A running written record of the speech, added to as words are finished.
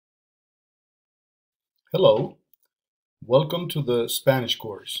Hello, welcome to the Spanish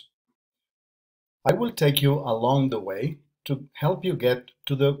course. I will take you along the way to help you get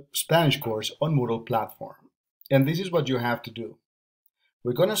to the Spanish course on Moodle platform. And this is what you have to do.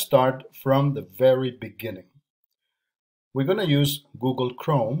 We're going to start from the very beginning. We're going to use Google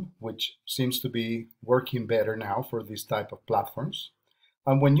Chrome, which seems to be working better now for this type of platforms.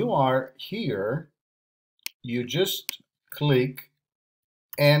 And when you are here, you just click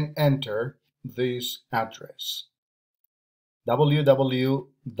and enter this address.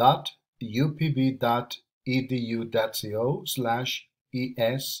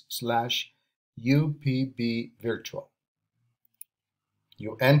 www.upb.edu.co/es/upbvirtual.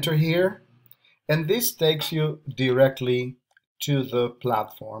 You enter here, and this takes you directly to the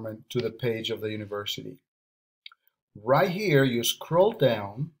platform and to the page of the university. Right here, you scroll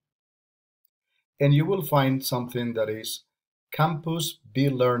down, and you will find something that is Campus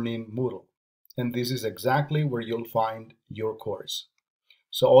B-Learning Moodle. And this is exactly where you'll find your course.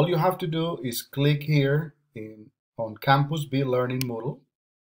 So all you have to do is click here on Campus B-Learning Moodle,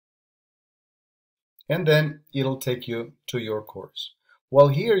 and then it'll take you to your course. Well,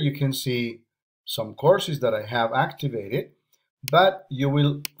 here you can see some courses that I have activated, but you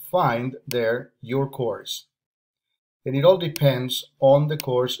will find there your course. And it all depends on the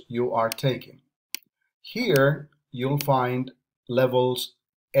course you are taking. Here you'll find levels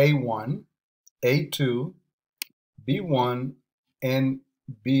A1, A2, B1, and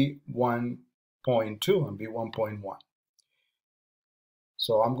B1.2 and B1.1.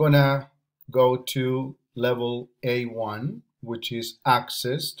 So I'm gonna go to level A1, which is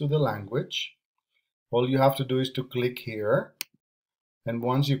access to the language. All you have to do is to click here, and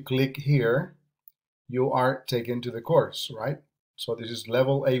once you click here, you are taken to the course, right? So this is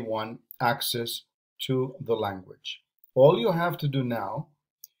level A1, access to the language. All you have to do now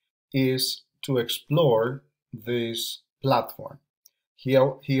is to explore this platform.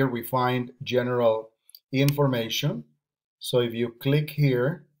 Here we find general information. So if you click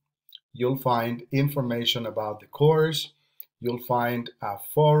here, you'll find information about the course. You'll find a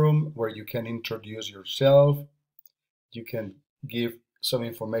forum where you can introduce yourself. You can give some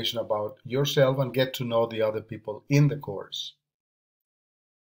information about yourself and get to know the other people in the course.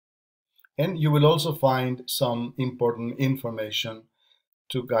 And you will also find some important information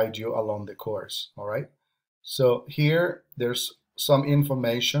to guide you along the course, all right? So here there's some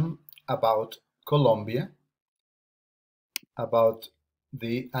information about Colombia, about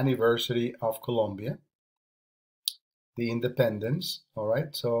the anniversary of Colombia, the independence, all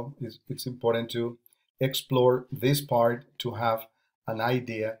right? So it's important to explore this part to have an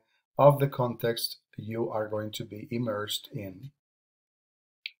idea of the context you are going to be immersed in.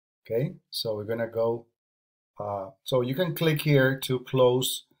 Okay, so we're gonna go, so you can click here to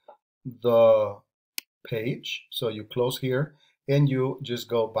close the page. So you close here and you just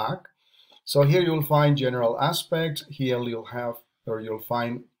go back. So here you'll find general aspects. Here you'll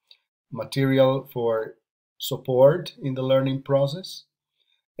find material for support in the learning process.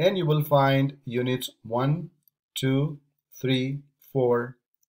 And you will find units 1, 2, 3, 4,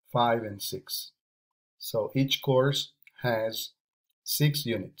 5, and 6. So each course has 6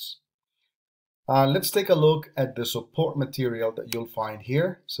 units. Let's take a look at the support material that you'll find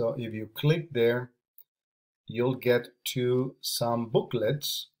here. So if you click there, you'll get to some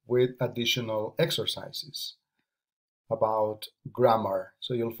booklets with additional exercises about grammar.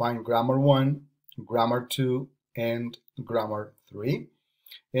 So you'll find grammar 1, grammar 2, and grammar 3.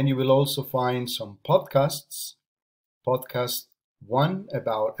 And you will also find some podcasts. Podcast 1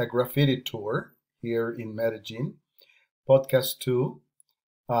 about a graffiti tour here in Medellin. Podcast 2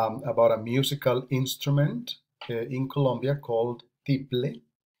 about a musical instrument in Colombia called tiple.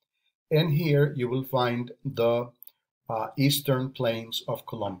 And here you will find the eastern plains of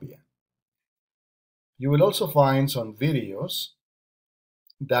Colombia. You will also find some videos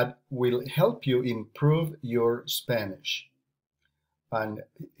that will help you improve your Spanish. And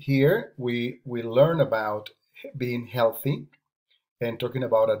here we learn about being healthy and talking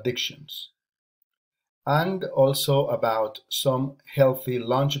about addictions, and also about some healthy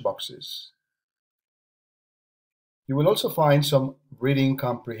lunch boxes. You will also find some reading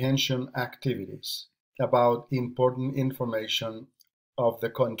comprehension activities about important information of the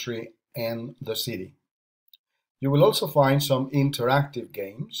country and the city. You will also find some interactive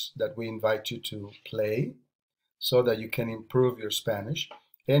games that we invite you to play so that you can improve your Spanish.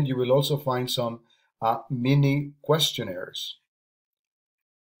 And you will also find some mini questionnaires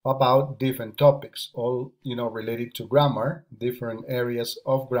about different topics, all related to grammar, different areas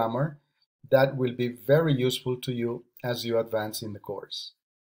of grammar that will be very useful to you as you advance in the course.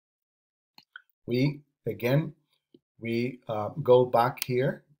 We again, we go back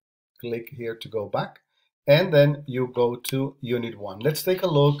here, click here to go back, and then you go to Unit 1. Let's take a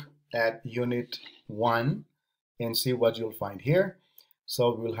look at Unit 1 and see what you'll find here.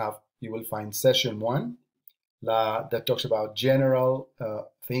 So you will find Session 1 that talks about general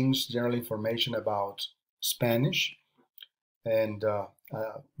things, general information about Spanish, and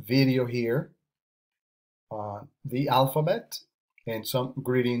video here, the alphabet, and some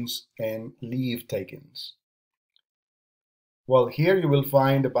greetings and leave takings. Well, here you will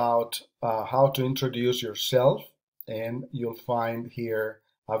find about how to introduce yourself, and you'll find here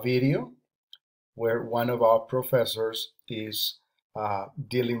a video where one of our professors is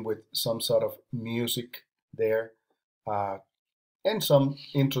dealing with some sort of music there, and some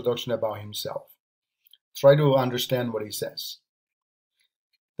introduction about himself. Try to understand what he says.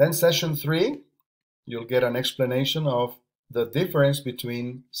 Then Session 3, you'll get an explanation of the difference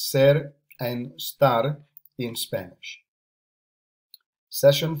between ser and estar in Spanish.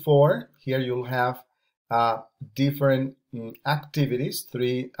 Session 4, here you'll have different activities,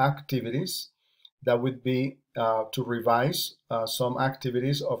 3 activities that would be to revise some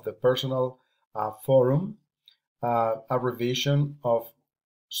activities of the personal forum, a revision of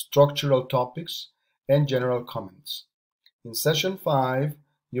structural topics, and general comments. In Session 5,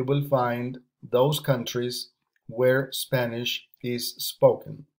 you will find those countries where Spanish is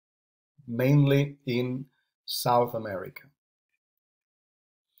spoken, mainly in South America.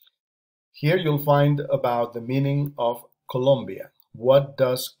 Here you'll find about the meaning of Colombia. What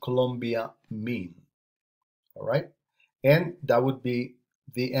does Colombia mean? All right, and that would be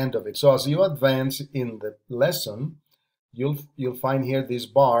the end of it. So as you advance in the lesson, you'll find here this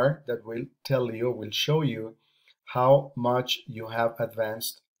bar that will show you how much you have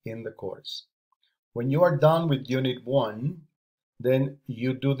advanced in the course. When you are done with Unit 1, then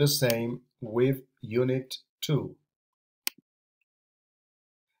you do the same with Unit 2.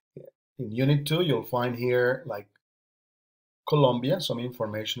 In Unit 2, you'll find here like Colombia, some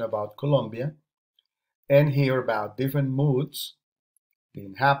information about Colombia, and here about different moods,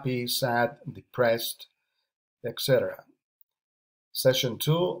 being happy, sad, depressed, etc. Session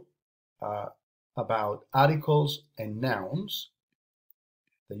 2, about articles and nouns,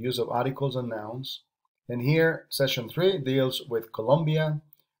 the use of articles and nouns. And here, Session 3 deals with Colombia,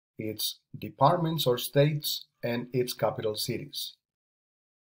 its departments or states, and its capital cities.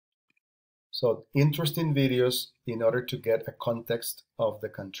 So interesting videos in order to get a context of the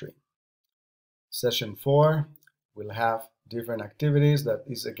country. Session 4 will have different activities that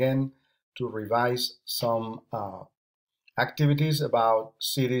is again to revise some activities about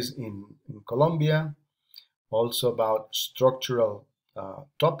cities in Colombia, also about structural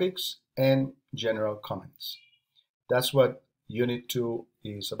topics and general comments. That's what Unit 2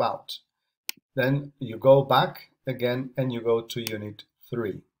 is about. Then you go back again and you go to Unit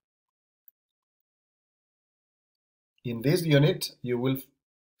 3. In this unit, you will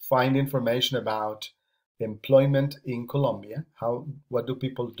find information about employment in Colombia. What do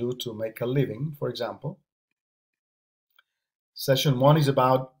people do to make a living, for example. Session 1 is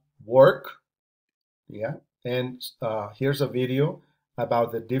about work. Yeah, and here's a video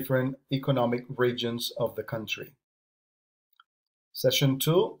about the different economic regions of the country. Session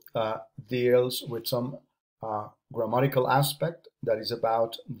 2 deals with some grammatical aspect that is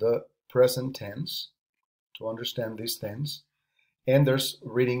about the present tense, to understand this tense. And there's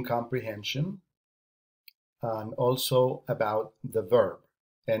reading comprehension, and also about the verb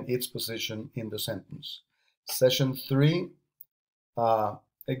and its position in the sentence. Session 3,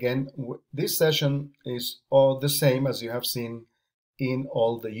 again, this session is all the same as you have seen in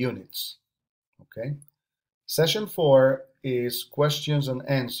all the units. Okay. Session 4 is questions and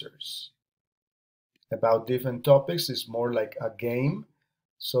answers about different topics. It's more like a game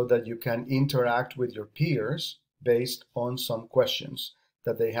so that you can interact with your peers based on some questions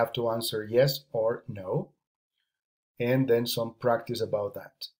that they have to answer yes or no, and then some practice about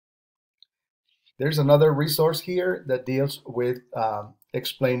that. There's another resource here that deals with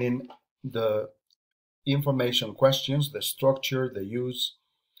explaining the information questions, the structure, the use,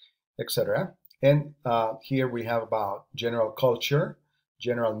 etc. And here we have about general culture,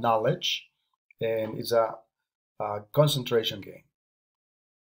 general knowledge, and it's a concentration game.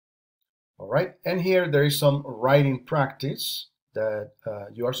 All right, and here there is some writing practice that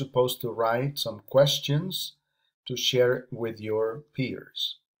you are supposed to write some questions to share with your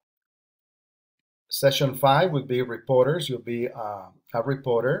peers. Session 5 would be reporters. You'll be a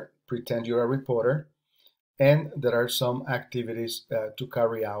reporter, pretend you're a reporter, and there are some activities to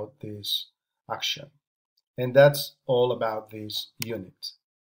carry out this action. And that's all about this unit.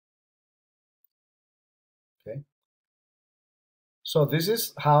 Okay. So this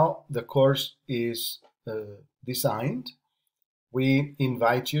is how the course is designed. We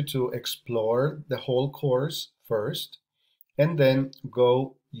invite you to explore the whole course first, and then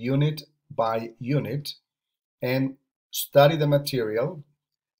go unit by unit and study the material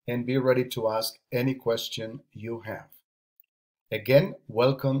and be ready to ask any question you have. Again,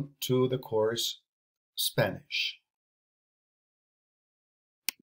 welcome to the course Spanish.